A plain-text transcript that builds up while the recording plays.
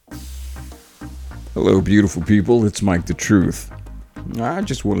Hello, beautiful people. It's Mike the Truth. I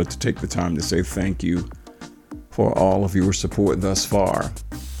just wanted to take the time to say thank you for all of your support thus far,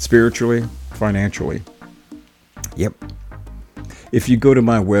 spiritually, financially. Yep. If you go to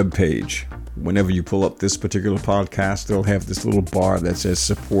my webpage, whenever you pull up this particular podcast, they'll have this little bar that says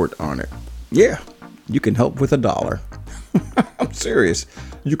support on it. Yeah, you can help with $1. I'm serious.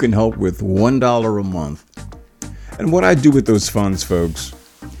 You can help with $1 a month. And what I do with those funds, folks,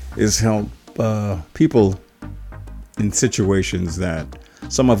 is help people in situations that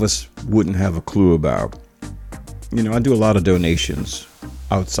some of us wouldn't have a clue about. You know, I do a lot of donations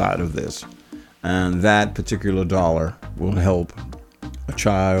outside of this, and that particular dollar will help a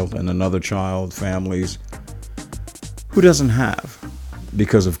child and another child, families who doesn't have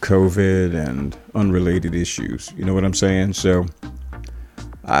because of COVID and unrelated issues. You know what I'm saying? So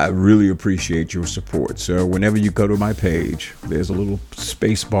I really appreciate your support. So whenever you go to my page, there's a little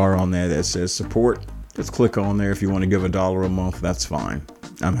space bar on there that says support. Just click on there. If you want to give $1 a month, that's fine.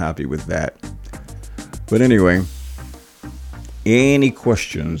 I'm happy with that. But anyway, any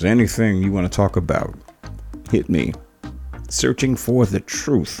questions, anything you want to talk about, hit me. Searching for the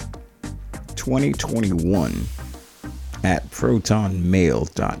Truth 2021 at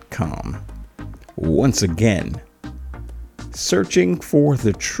protonmail.com. Once again, Searching for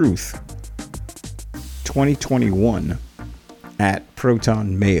the Truth 2021 at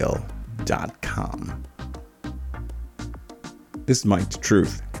protonmail.com. This is Mike the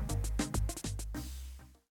Truth.